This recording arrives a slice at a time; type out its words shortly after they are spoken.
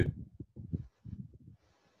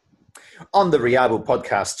On the Reliable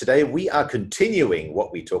podcast today, we are continuing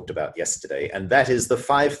what we talked about yesterday, and that is the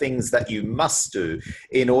 5 things that you must do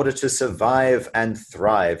in order to survive and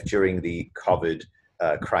thrive during the COVID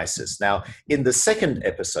crisis. Now, in the second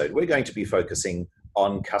episode, we're going to be focusing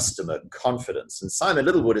on customer confidence. And Simon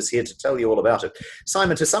Littlewood is here to tell you all about it.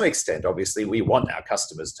 Simon, to some extent, obviously, we want our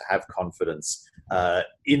customers to have confidence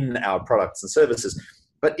in our products and services.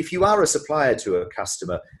 But if you are a supplier to a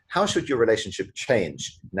customer, how should your relationship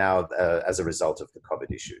change now as a result of the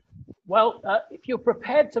COVID issue? Well, if you're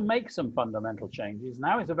prepared to make some fundamental changes,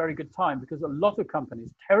 now is a very good time, because a lot of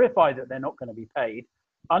companies, terrified that they're not going to be paid,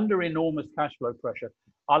 under enormous cash flow pressure,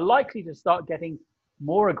 are likely to start getting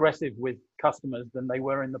more aggressive with customers than they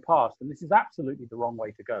were in the past. And this is absolutely the wrong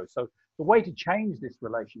way to go. So the way to change this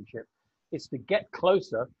relationship is to get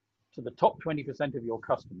closer to the top 20% of your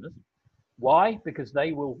customers. Why? Because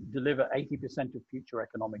they will deliver 80% of future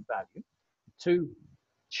economic value. To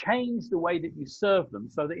change the way that you serve them,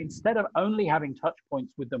 so that instead of only having touch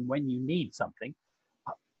points with them when you need something,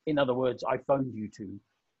 in other words, I phoned you to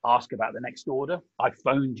ask about the next order, I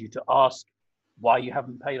phoned you to ask why you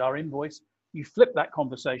haven't paid our invoice, you flip that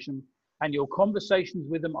conversation, and your conversations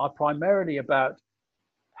with them are primarily about,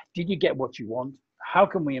 did you get what you want? How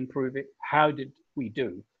can we improve it? How did we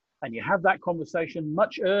do? And you have that conversation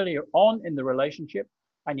much earlier on in the relationship,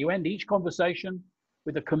 and you end each conversation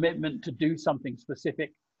with a commitment to do something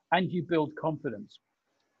specific, and you build confidence.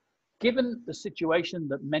 Given the situation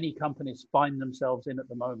that many companies find themselves in at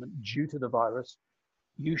the moment due to the virus,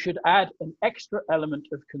 you should add an extra element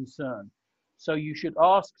of concern. So you should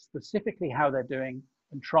ask specifically how they're doing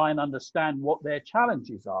and try and understand what their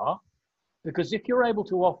challenges are. Because if you're able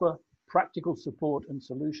to offer practical support and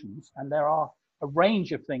solutions, and there are a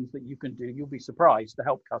range of things that you can do, you'll be surprised, to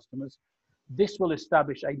help customers, this will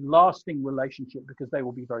establish a lasting relationship because they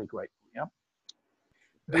will be very grateful. Yeah.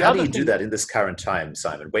 How do you do that in this current time,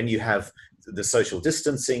 Simon? When you have the social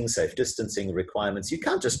distancing, safe distancing requirements, you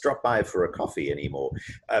can't just drop by for a coffee anymore.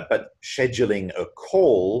 But scheduling a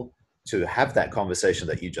call to have that conversation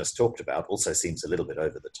that you just talked about also seems a little bit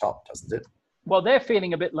over the top, doesn't it? Well, they're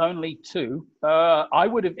feeling a bit lonely too. I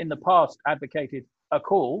would have in the past advocated a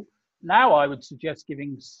call. Now I would suggest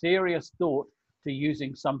giving serious thought to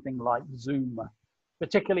using something like Zoom,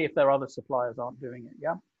 particularly if their other suppliers aren't doing it.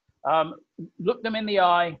 Yeah. Look them in the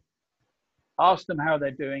eye, ask them how they're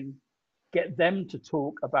doing, get them to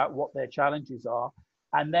talk about what their challenges are,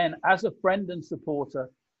 and then as a friend and supporter,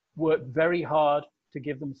 work very hard to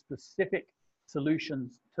give them specific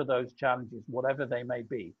solutions to those challenges, whatever they may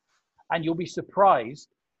be. And you'll be surprised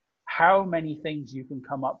how many things you can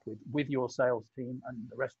come up with your sales team and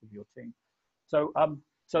the rest of your team. So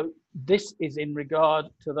this is in regard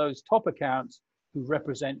to those top accounts who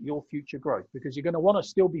represent your future growth, because you're going to want to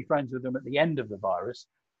still be friends with them at the end of the virus.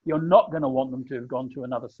 You're not going to want them to have gone to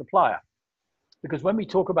another supplier, because when we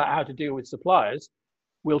talk about how to deal with suppliers,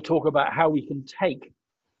 we'll talk about how we can take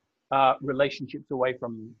relationships away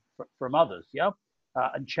from others, yeah,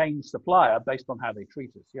 and change supplier based on how they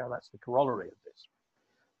treat us. Yeah, that's the corollary of this.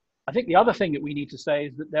 I think the other thing that we need to say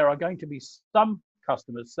is that there are going to be some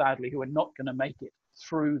customers, sadly, who are not going to make it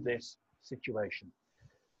through this situation.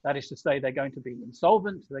 That is to say, they're going to be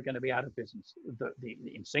insolvent, they're going to be out of business.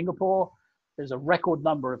 In Singapore, there's a record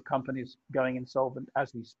number of companies going insolvent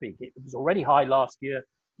as we speak. It was already high last year,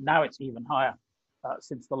 now it's even higher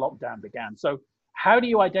since the lockdown began. So how do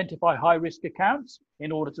you identify high-risk accounts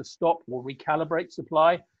in order to stop or recalibrate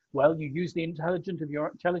supply? Well, you use the intelligence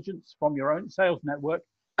from your own sales network,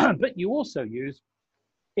 but you also use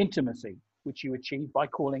intimacy, which you achieve by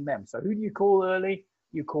calling them. So who do you call early?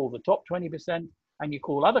 You call the top 20%, and you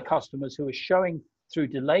call other customers who are showing through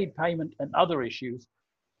delayed payment and other issues,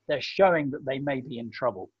 they're showing that they may be in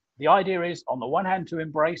trouble. The idea is, on the one hand, to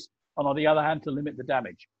embrace, and on the other hand, to limit the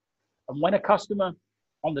damage. And when a customer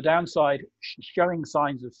on the downside showing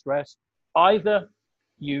signs of stress, either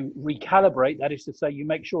you recalibrate, that is to say, you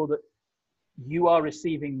make sure that you are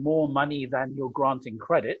receiving more money than you're granting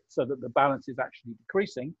credit so that the balance is actually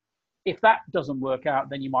decreasing. If that doesn't work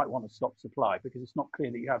out, then you might want to stop supply because it's not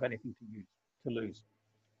clear that you have anything to lose.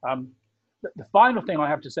 The final thing I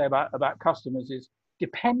have to say about customers is,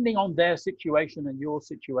 depending on their situation and your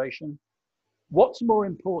situation, what's more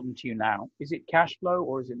important to you now? Is it cash flow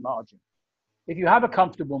or is it margin? If you have a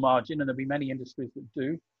comfortable margin, and there'll be many industries that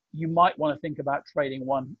do, you might want to think about trading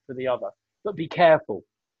one for the other. But be careful.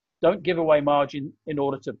 Don't give away margin in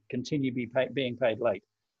order to continue being paid late.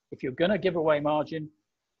 If you're going to give away margin,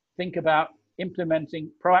 think about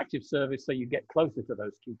implementing proactive service so you get closer to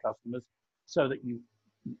those key customers, so that you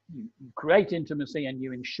create intimacy and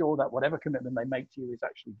you ensure that whatever commitment they make to you is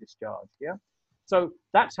actually discharged. Yeah. So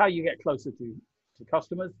that's how you get closer to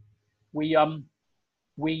customers. We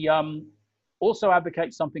also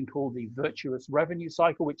advocate something called the virtuous revenue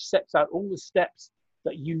cycle, which sets out all the steps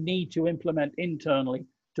that you need to implement internally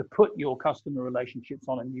to put your customer relationships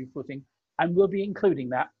on a new footing. And we'll be including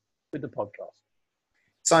that with the podcast.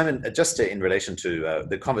 Simon, just in relation to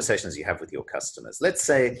the conversations you have with your customers, let's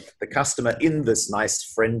say the customer in this nice,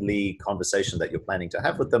 friendly conversation that you're planning to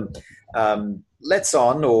have with them lets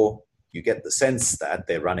on, or you get the sense that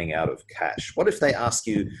they're running out of cash. What if they ask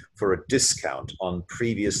you for a discount on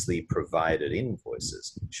previously provided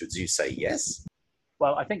invoices? Should you say yes?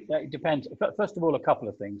 Well, I think that it depends. First of all, a couple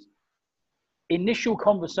of things. Initial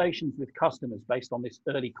conversations with customers based on this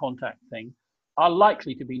early contact thing are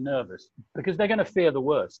likely to be nervous because they're going to fear the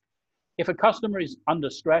worst. If a customer is under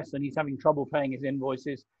stress and he's having trouble paying his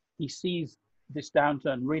invoices, he sees this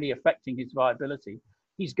downturn really affecting his viability,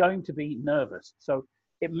 he's going to be nervous. So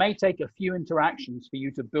it may take a few interactions for you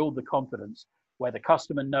to build the confidence where the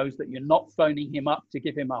customer knows that you're not phoning him up to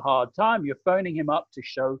give him a hard time. You're phoning him up to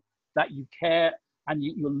show that you care and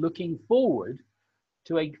you're looking forward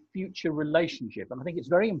to a future relationship. And I think it's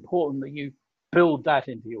very important that you build that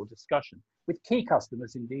into your discussion. With key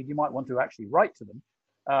customers, indeed, you might want to actually write to them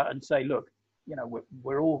and say, look, you know,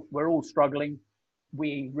 we're all struggling.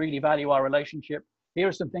 We really value our relationship. Here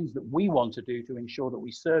are some things that we want to do to ensure that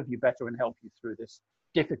we serve you better and help you through this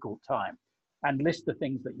difficult time. And list the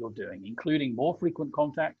things that you're doing, including more frequent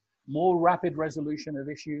contact, more rapid resolution of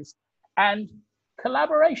issues, and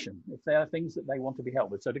collaboration if there are things that they want to be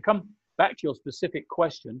helped with. So to come back to your specific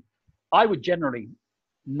question, I would generally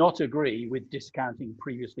not agree with discounting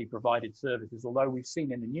previously provided services, although we've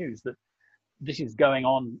seen in the news that this is going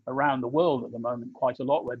on around the world at the moment quite a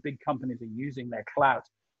lot, where big companies are using their clout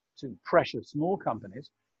to pressure small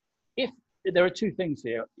companies. If there are two things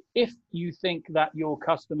here, if you think that your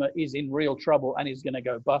customer is in real trouble and is going to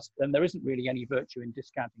go bust, then there isn't really any virtue in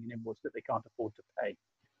discounting an invoice that they can't afford to pay.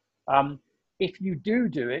 If you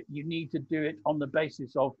do it, you need to do it on the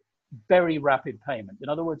basis of very rapid payment. In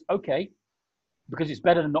other words, okay, because it's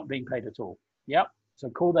better than not being paid at all. Yep. So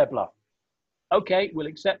call their bluff. Okay, we'll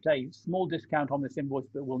accept a small discount on this invoice,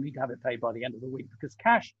 but we'll need to have it paid by the end of the week because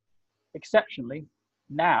cash, exceptionally,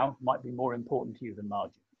 now might be more important to you than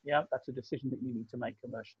margin. Yeah, that's a decision that you need to make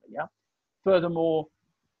commercially. Yeah. Furthermore,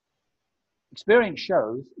 experience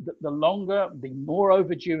shows that the more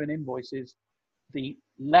overdue an invoice is, the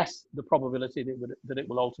less the probability that it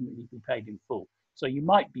will ultimately be paid in full. So you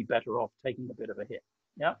might be better off taking a bit of a hit.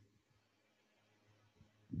 Yeah.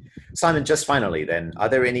 Simon, just finally then, are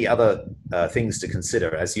there any other things to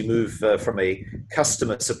consider as you move from a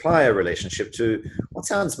customer-supplier relationship to what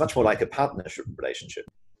sounds much more like a partnership relationship?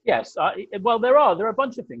 Yes, well, there are a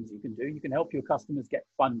bunch of things you can do. You can help your customers get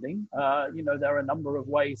funding. There are a number of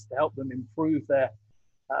ways to help them improve their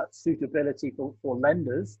suitability for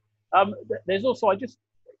lenders. There's also,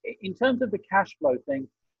 in terms of the cash flow thing,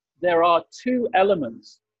 there are two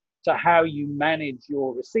elements to how you manage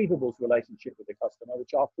your receivables relationship with the customer,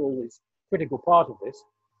 which after all is a critical part of this.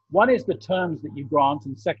 One is the terms that you grant,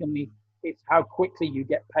 and secondly, it's how quickly you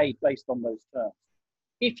get paid based on those terms.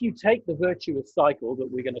 If you take the virtuous cycle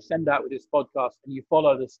that we're going to send out with this podcast and you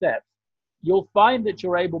follow the steps, you'll find that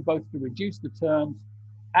you're able both to reduce the terms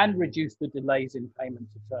and reduce the delays in payment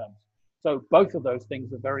to terms. So both of those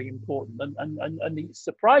things are very important. And the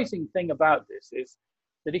surprising thing about this is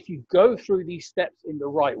that if you go through these steps in the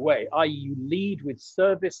right way, i.e. you lead with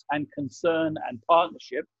service and concern and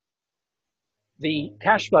partnership, the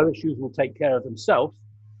cash flow issues will take care of themselves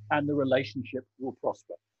and the relationship will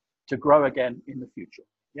prosper to grow again in the future.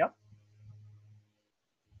 Yeah.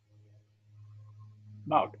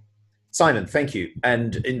 Mark. Simon, thank you.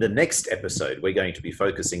 And in the next episode, we're going to be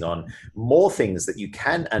focusing on more things that you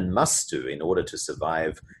can and must do in order to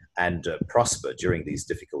survive and prosper during these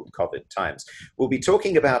difficult COVID times. We'll be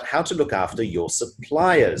talking about how to look after your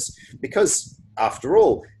suppliers, because after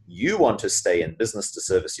all, you want to stay in business to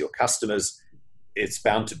service your customers. It's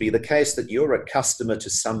bound to be the case that you're a customer to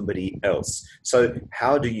somebody else. So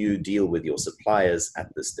how do you deal with your suppliers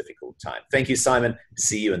at this difficult time? Thank you, Simon.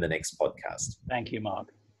 See you in the next podcast. Thank you, Mark.